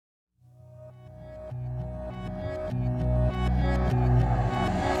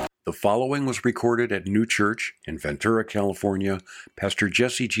The following was recorded at New Church in Ventura, California. Pastor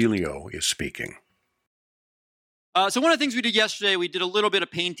Jesse Giglio is speaking. So one of the things we did yesterday, we did a little bit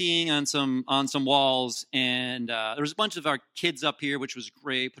of painting on some walls, and there was a bunch of our kids up here, which was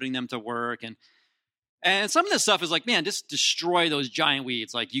great, putting them to work. And some of this stuff is like, man, just destroy those giant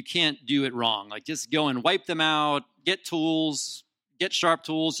weeds. Like, you can't do it wrong. Like, just go and wipe them out, get tools, get sharp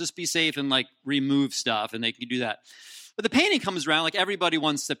tools, just be safe and like remove stuff, and they can do that. But the painting comes around, like everybody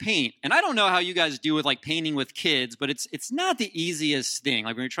wants to paint. And I don't know how you guys do with like painting with kids, but it's not the easiest thing.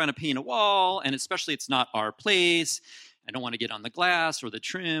 Like when you're trying to paint a wall, and especially it's not our place. I don't want to get on the glass or the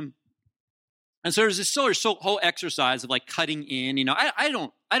trim. And so there's this whole exercise of like cutting in. You know, I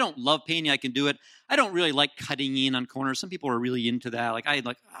don't love painting. I can do it. I don't really like cutting in on corners. Some people are really into that. Like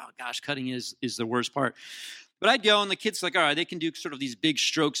oh gosh, cutting is the worst part. But I'd go, and the kids like, all right, they can do sort of these big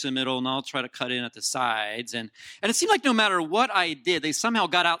strokes in the middle, and I'll try to cut in at the sides. And it seemed like no matter what I did, they somehow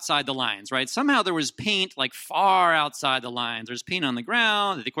got outside the lines, right? Somehow there was paint like far outside the lines. There's paint on the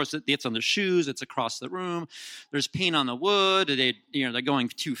ground. Of course, it's on the shoes. It's across the room. There's paint on the wood. They're going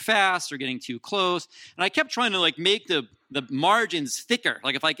too fast. They're getting too close. And I kept trying to like make the margins thicker.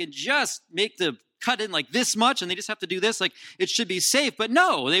 Like if I could just make the cut in like this much, and they just have to do this, like it should be safe. But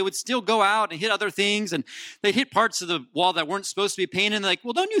no, they would still go out and hit other things, and they'd hit parts of the wall that weren't supposed to be painted. And they're like,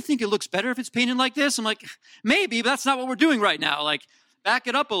 well, don't you think it looks better if it's painted like this? I'm like, maybe, but that's not what we're doing right now. Like, back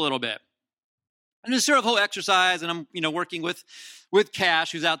it up a little bit. And this sort of whole exercise, and I'm working with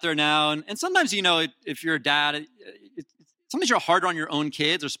Cash, who's out there now. And sometimes, if you're a dad, sometimes you're harder on your own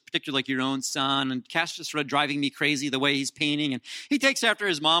kids, or particularly like your own son. And Cash just sort of driving me crazy the way he's painting. And he takes after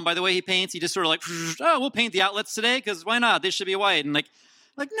his mom by the way he paints. He just sort of like, oh, we'll paint the outlets today because why not? They should be white. And like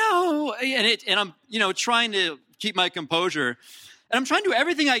no. And I'm trying to keep my composure. And I'm trying to do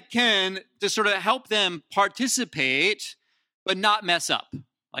everything I can to sort of help them participate, but not mess up.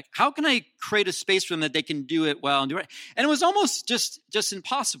 Like, how can I create a space for them that they can do it well and do it? And it was almost just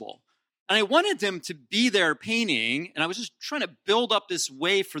impossible. And I wanted them to be there painting, and I was just trying to build up this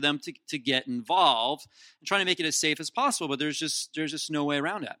way for them to get involved and trying to make it as safe as possible, but there's just no way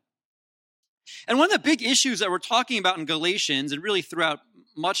around it. And one of the big issues that we're talking about in Galatians, and really throughout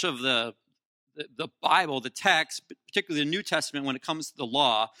much of the Bible, the text, particularly the New Testament when it comes to the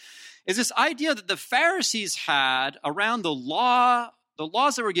law, is this idea that the Pharisees had around the laws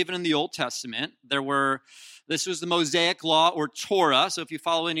that were given in the Old Testament. This was the Mosaic Law, or Torah. So if you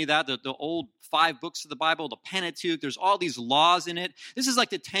follow any of that, the old 5 books of the Bible, the Pentateuch, there's all these laws in it. This is like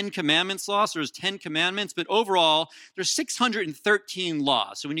the 10 Commandments law. So there's 10 commandments, but overall, there's 613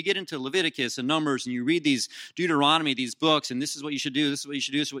 laws. So when you get into Leviticus and Numbers, and you read these Deuteronomy, these books, and this is what you should do, this is what you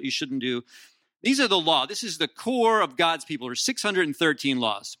should do, this is what you shouldn't do. These are the law. This is the core of God's people. There's 613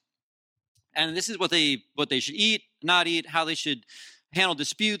 laws. And this is what they should eat, not eat, how they should handle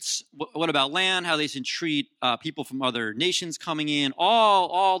disputes, what about land, how they should treat people from other nations coming in,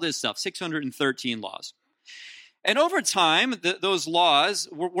 all this stuff, 613 laws. And over time, those laws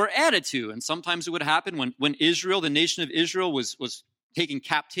were added to, and sometimes it would happen when Israel, the nation of Israel, was taking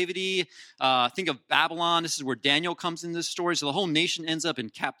captivity. Think of Babylon. This is where Daniel comes into this story. So the whole nation ends up in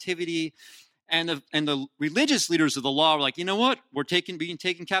captivity. And the religious leaders of the law were like, you know what? We're being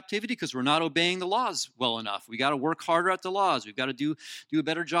taken captivity because we're not obeying the laws well enough. We got to work harder at the laws. We've got to do a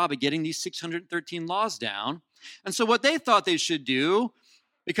better job at getting these 613 laws down. And so what they thought they should do,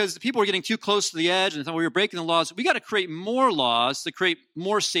 because the people were getting too close to the edge and thought we were breaking the laws, we got to create more laws to create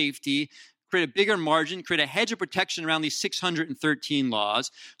more safety, create a bigger margin, create a hedge of protection around these 613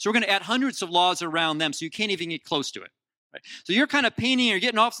 laws. So we're going to add hundreds of laws around them so you can't even get close to it. Right. So you're kind of painting, you're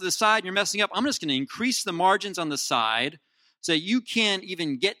getting off to the side, and you're messing up. I'm just going to increase the margins on the side so that you can't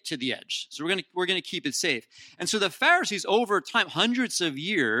even get to the edge. So we're going to keep it safe. And so the Pharisees, over time, hundreds of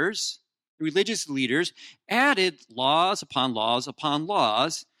years, religious leaders added laws upon laws upon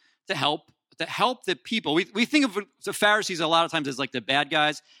laws to help the people. We think of the Pharisees a lot of times as like the bad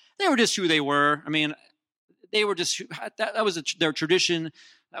guys. They were just who they were. I mean, they were just that was their tradition.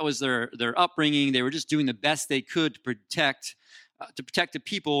 That was their upbringing. They were just doing the best they could to protect the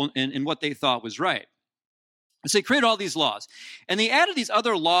people and what they thought was right. So they created all these laws. And they added these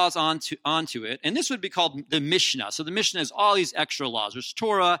other laws onto it. And this would be called the Mishnah. So the Mishnah is all these extra laws. There's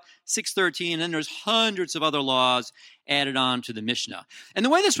Torah, 613, and then there's hundreds of other laws added on to the Mishnah. And the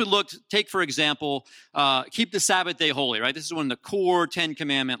way this would look, take, for example, keep the Sabbath day holy, right? This is one of the core 10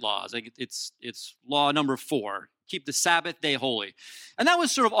 commandment laws. Like it's law number 4. Keep the Sabbath day holy. And that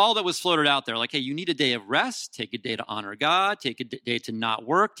was sort of all that was floated out there. Like, hey, you need a day of rest, take a day to honor God, take a day to not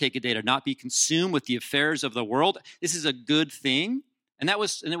work, take a day to not be consumed with the affairs of the world. This is a good thing. And it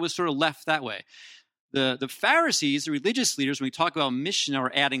was sort of left that way. The Pharisees, the religious leaders, when we talk about mission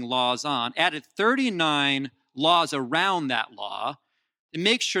or adding laws on, added 39 laws around that law to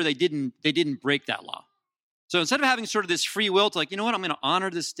make sure they didn't break that law. So instead of having sort of this free will to like, you know what, I'm going to honor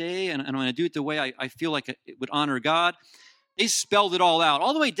this day and I'm going to do it the way I feel like it would honor God, they spelled it all out,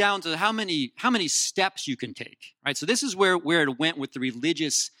 all the way down to how many steps you can take, right? So this is where it went with the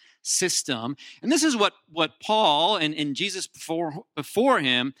religious system. And this is what Paul and Jesus before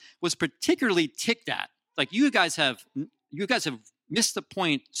him was particularly ticked at. Like, you guys have missed the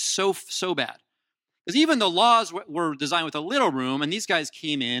point so bad. Because even the laws were designed with a little room, and these guys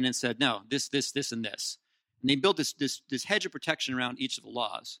came in and said, no, this, and this. And they built this hedge of protection around each of the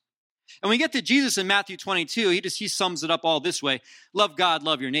laws. And when we get to Jesus in Matthew 22, he sums it up all this way: love God,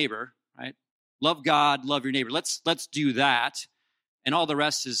 love your neighbor, right? Love God, love your neighbor. Let's do that. And all the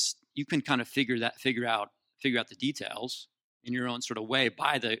rest is, you can kind of figure out the details in your own sort of way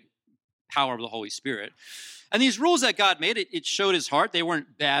by the power of the Holy Spirit. And these rules that God made, it showed his heart. They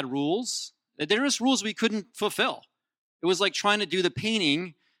weren't bad rules. They were just rules we couldn't fulfill. It was like trying to do the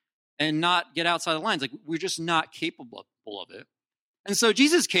painting and not get outside the lines. Like, we're just not capable of it. And so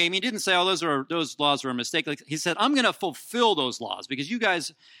Jesus came. He didn't say, oh, those laws were a mistake. Like, he said, I'm going to fulfill those laws because you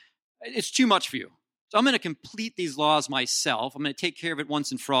guys, it's too much for you. So I'm going to complete these laws myself. I'm going to take care of it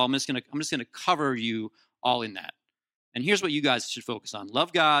once and for all. I'm just going to cover you all in that. And here's what you guys should focus on: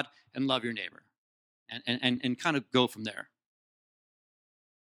 love God and love your neighbor, and kind of go from there.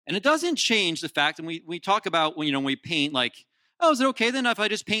 And it doesn't change the fact, and we talk about when we paint, like, oh, is it okay then if I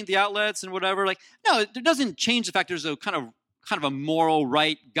just paint the outlets and whatever? Like, no, it doesn't change the fact there's a kind of a moral,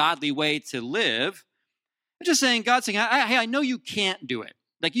 right, godly way to live. It's just saying, God's saying, hey, I know you can't do it.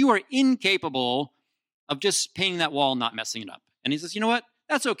 Like, you are incapable of just painting that wall and not messing it up. And he says, you know what?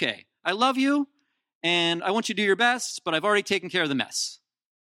 That's okay. I love you, and I want you to do your best, but I've already taken care of the mess.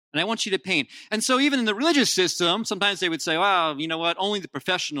 And I want you to paint. And so even in the religious system, sometimes they would say, wow, you know what? Only the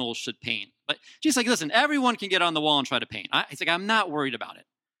professionals should paint. But Jesus, like, listen, everyone can get on the wall and try to paint. It's like, I'm not worried about it.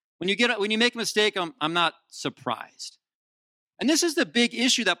 When you make a mistake, I'm not surprised. And this is the big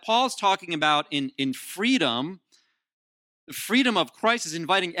issue that Paul's talking about in freedom. The freedom of Christ is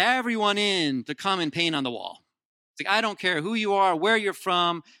inviting everyone in to come and paint on the wall. It's like, I don't care who you are, where you're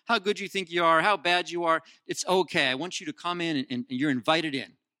from, how good you think you are, how bad you are. It's okay. I want you to come in, and you're invited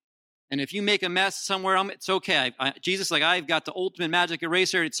in. And if you make a mess somewhere, it's okay. Jesus, like, I've got the ultimate magic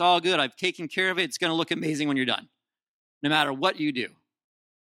eraser. It's all good. I've taken care of it. It's going to look amazing when you're done, no matter what you do.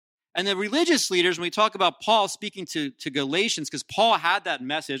 And the religious leaders, when we talk about Paul speaking to Galatians, because Paul had that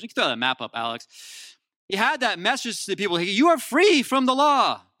message. You can throw that map up, Alex. He had that message to the people: hey, you are free from the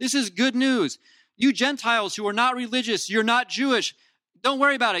law. This is good news. You Gentiles who are not religious, you're not Jewish, don't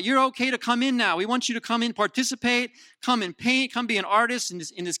worry about it. You're okay to come in now. We want you to come in, participate, come and paint, come be an artist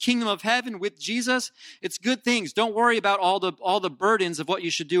in this kingdom of heaven with Jesus. It's good things. Don't worry about all the burdens of what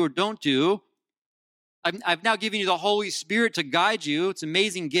you should do or don't do. I've now given you the Holy Spirit to guide you. It's an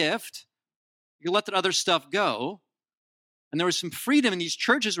amazing gift. You let that other stuff go. And there was some freedom, and these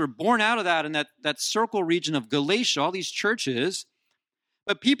churches were born out of that in that circle region of Galatia, all these churches.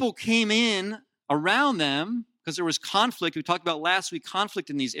 But people came in around them because there was conflict. We talked about last week, conflict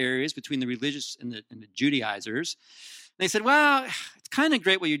in these areas between the religious and the Judaizers. And they said, well, it's kind of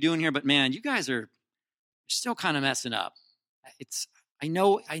great what you're doing here, but man, you guys are still kind of messing up. I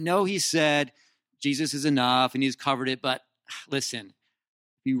know he said Jesus is enough and he's covered it, but listen,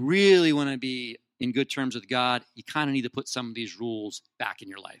 if you really want to be in good terms with God, you kind of need to put some of these rules back in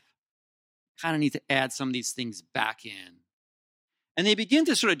your life. You kind of need to add some of these things back in. And they begin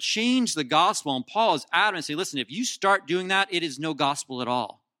to sort of change the gospel. And Paul is adamant and say, listen, if you start doing that, it is no gospel at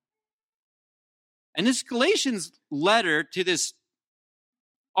all. And this Galatians letter to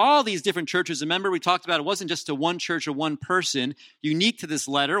all these different churches, remember we talked about it wasn't just to one church or one person unique to this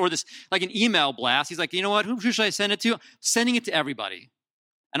letter, or this like an email blast. He's like, you know what, who should I send it to? Sending it to everybody.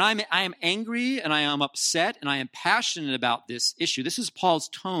 And I am angry, and I am upset, and I am passionate about this issue. This is Paul's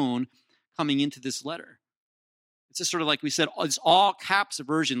tone coming into this letter. It's just sort of like we said, it's all caps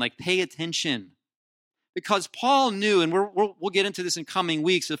version, like pay attention. Because Paul knew, and we'll get into this in coming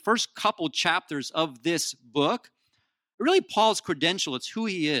weeks, the first couple chapters of this book, really Paul's credential, it's who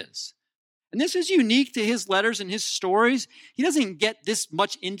he is. And this is unique to his letters and his stories. He doesn't get this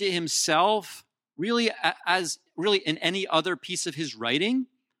much into himself really as really in any other piece of his writing.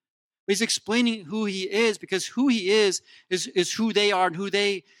 But he's explaining who he is, because who he is who they are and who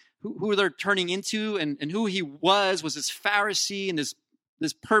they're turning into, and who he was this Pharisee and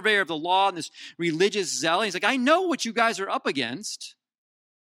this purveyor of the law and this religious zealot. He's like, I know what you guys are up against.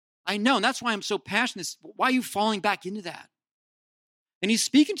 I know, and that's why I'm so passionate. Why are you falling back into that? And he's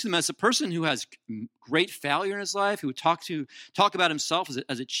speaking to them as a person who has great failure in his life, who would talk about himself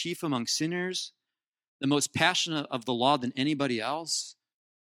as a chief among sinners, the most passionate of the law than anybody else.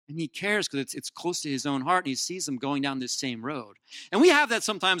 And he cares because it's close to his own heart, and he sees them going down this same road. And we have that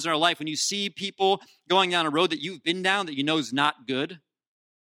sometimes in our life when you see people going down a road that you've been down that you know is not good.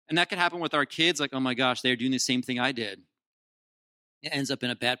 And that can happen with our kids, like, oh my gosh, they're doing the same thing I did. It ends up in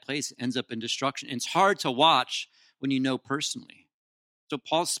a bad place. It ends up in destruction. And it's hard to watch when you know personally. So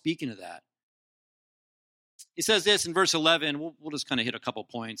Paul's speaking to that. He says this in verse 11. We'll just kind of hit a couple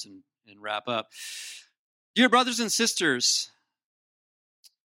points and wrap up. Dear brothers and sisters,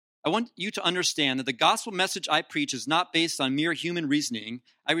 I want you to understand that the gospel message I preach is not based on mere human reasoning.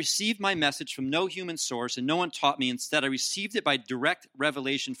 I received my message from no human source, and no one taught me. Instead, I received it by direct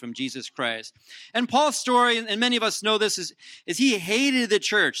revelation from Jesus Christ. And Paul's story, and many of us know this, is he hated the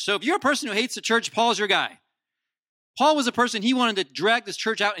church. So if you're a person who hates the church, Paul's your guy. Paul was a person, he wanted to drag this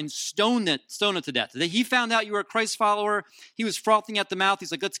church out and stone it to death. He found out you were a Christ follower. He was frothing at the mouth.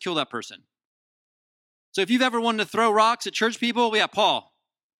 He's like, let's kill that person. So if you've ever wanted to throw rocks at church people, we have Paul.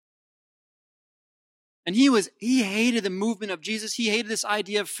 And he hated the movement of Jesus. He hated this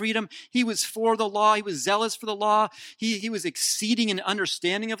idea of freedom. He was for the law. He was zealous for the law. He was exceeding in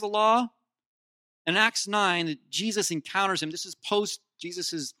understanding of the law. In Acts 9, Jesus encounters him. This is post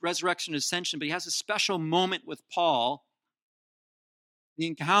Jesus' resurrection and ascension, but he has a special moment with Paul. He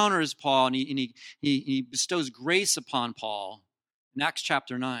encounters Paul, and he bestows grace upon Paul in Acts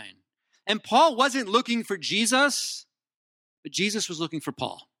chapter 9. And Paul wasn't looking for Jesus, but Jesus was looking for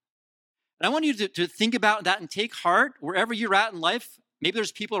Paul. And I want you to think about that and take heart wherever you're at in life. Maybe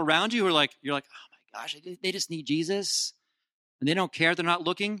there's people around you who are you're like, oh my gosh, they just need Jesus. And they don't care. They're not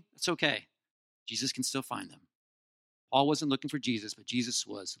looking. It's okay. Jesus can still find them. Paul wasn't looking for Jesus, but Jesus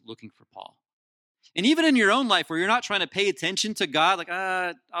was looking for Paul. And even in your own life where you're not trying to pay attention to God,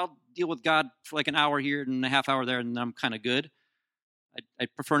 I'll deal with God for an hour here and a half hour there, and I'm kind of good. I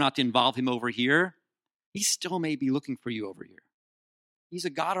prefer not to involve him over here. He still may be looking for you over here. He's a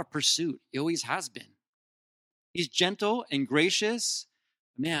God of pursuit. He always has been. He's gentle and gracious.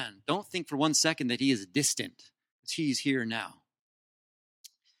 Man, don't think for 1 second that he is distant, because he's here now.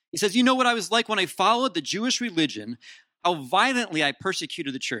 He says, you know what I was like when I followed the Jewish religion, how violently I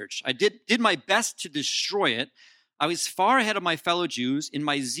persecuted the church. I did my best to destroy it. I was far ahead of my fellow Jews in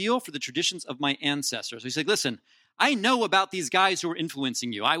my zeal for the traditions of my ancestors. So he's like, listen, I know about these guys who are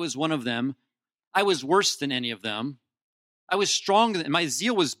influencing you. I was one of them. I was worse than any of them. I was stronger than, my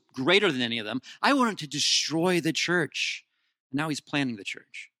zeal was greater than any of them. I wanted to destroy the church. And now he's planning the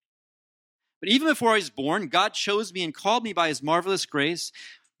church. But even before I was born, God chose me and called me by his marvelous grace.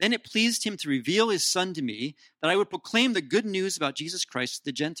 Then it pleased him to reveal his son to me, that I would proclaim the good news about Jesus Christ to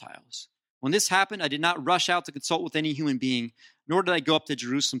the Gentiles. When this happened, I did not rush out to consult with any human being, nor did I go up to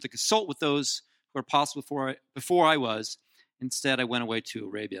Jerusalem to consult with those who were apostle before I was. Instead, I went away to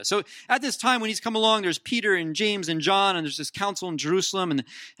Arabia. So at this time, when he's come along, there's Peter and James and John, and there's this council in Jerusalem,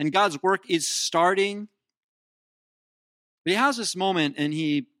 and God's work is starting. But he has this moment, and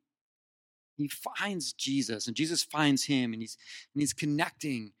he finds Jesus, and Jesus finds him, and he's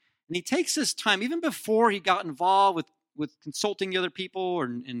connecting. And he takes this time, even before he got involved with consulting the other people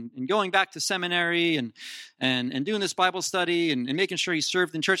and going back to seminary and doing this Bible study and making sure he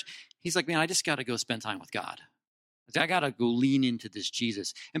served in church. He's like, man, I just got to go spend time with God. I got to go lean into this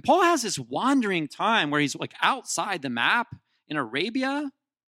Jesus. And Paul has this wandering time where he's outside the map in Arabia.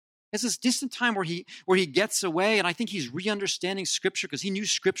 It's this distant time where he gets away, and I think he's re-understanding Scripture because he knew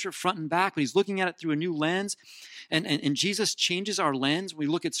Scripture front and back, but he's looking at it through a new lens. And Jesus changes our lens when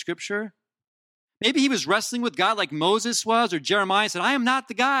we look at Scripture. Maybe he was wrestling with God like Moses was, or Jeremiah said, I am not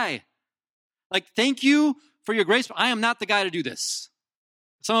the guy. Thank you for your grace, but I am not the guy to do this.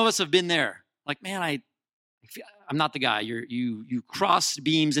 Some of us have been there. Man, I'm not the guy. You cross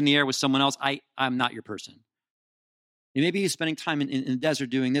beams in the air with someone else. I'm not your person. And maybe he's spending time in the desert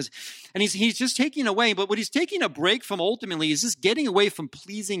doing this. And he's just taking away. But what he's taking a break from ultimately is just getting away from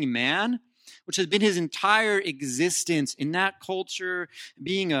pleasing man, which has been his entire existence in that culture,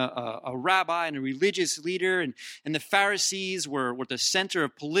 being a rabbi and a religious leader. And the Pharisees were the center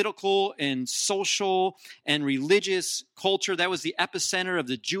of political and social and religious culture. That was the epicenter of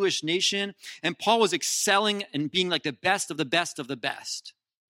the Jewish nation. And Paul was excelling and being the best of the best of the best.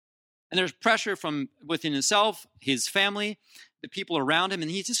 And there's pressure from within himself, his family, the people around him, and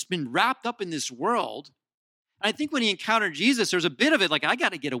he's just been wrapped up in this world. And I think when he encountered Jesus, there's a bit of it I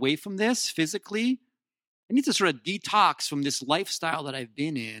got to get away from this physically. I need to sort of detox from this lifestyle that I've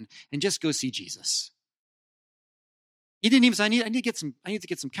been in and just go see Jesus. He didn't even say, I need to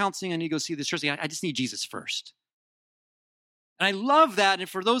get some counseling. I need to go see this church. I just need Jesus first. And I love that. And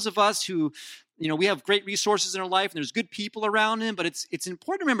for those of us who, we have great resources in our life and there's good people around him, but it's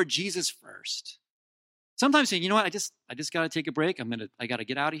important to remember Jesus first. Sometimes saying, you know what, I just got to take a break. I got to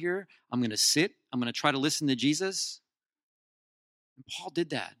get out of here. I'm going to sit. I'm going to try to listen to Jesus. And Paul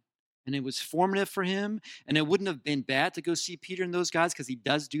did that. And it was formative for him. And it wouldn't have been bad to go see Peter and those guys because he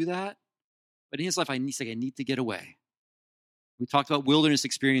does do that. But in his life, he's like, I need to get away. We talked about wilderness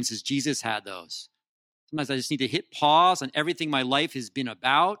experiences. Jesus had those. Sometimes I just need to hit pause on everything my life has been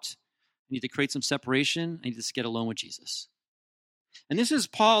about. I need to create some separation. I need to just get alone with Jesus. And this is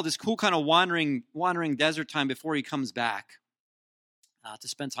Paul, this cool kind of wandering desert time before he comes back to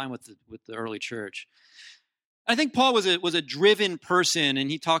spend time with the early church. I think Paul was a driven person, and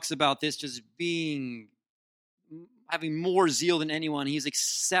he talks about this just having more zeal than anyone. He's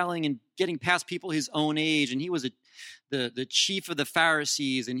excelling and getting past people his own age, and he was the chief of the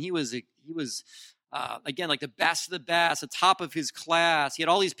Pharisees, and he was again, like the best of the best, the top of his class. He had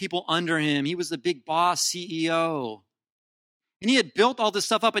all these people under him. He was the big boss CEO. And he had built all this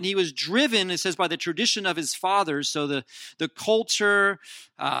stuff up, and he was driven, it says, by the tradition of his fathers. So the culture,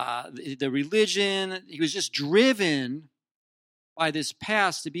 the religion, he was just driven by this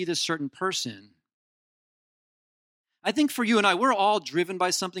past to be this certain person. I think for you and I, we're all driven by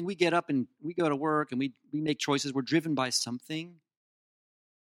something. We get up and we go to work and we make choices. We're driven by something.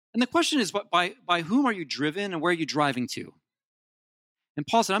 And the question is, by whom are you driven and where are you driving to? And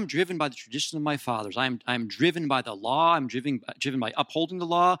Paul said, I'm driven by the tradition of my fathers. I'm driven by the law. I'm driven by upholding the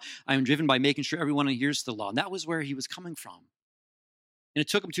law. I'm driven by making sure everyone adheres to the law. And that was where he was coming from. And it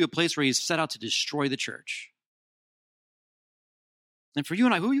took him to a place where he set out to destroy the church. And for you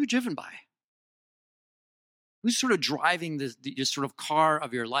and I, who are you driven by? Who's sort of driving this sort of car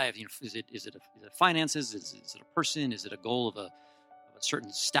of your life? Is it finances? Is it a person? Is it a goal of a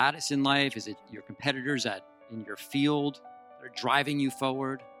certain status in life? Is it your competitors in your field that are driving you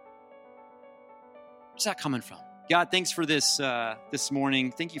forward? Where's that coming from? God, thanks for this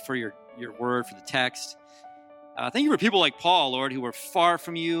morning. Thank you for your word, for the text. Thank you for people like Paul, Lord, who were far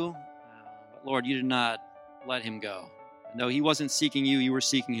from you. But Lord, you did not let him go. No, he wasn't seeking you. You were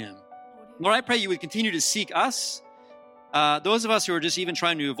seeking him. Lord, I pray you would continue to seek us. Those of us who are just even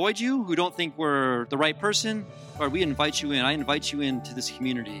trying to avoid you, who don't think we're the right person, Lord, we invite you in. I invite you into this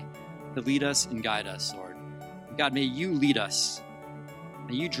community to lead us and guide us, Lord. God, may you lead us.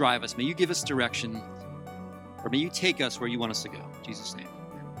 May you drive us. May you give us direction. Or may you take us where you want us to go. In Jesus' name.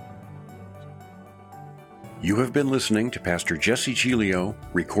 You have been listening to Pastor Jesse Giglio,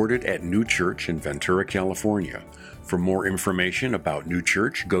 recorded at New Church in Ventura, California. For more information about New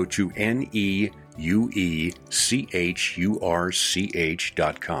Church, go to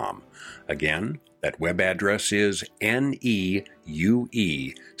neuechurch.com. Again, that web address is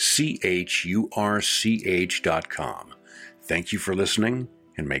neuechurch.com. Thank you for listening,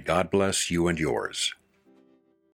 and may God bless you and yours.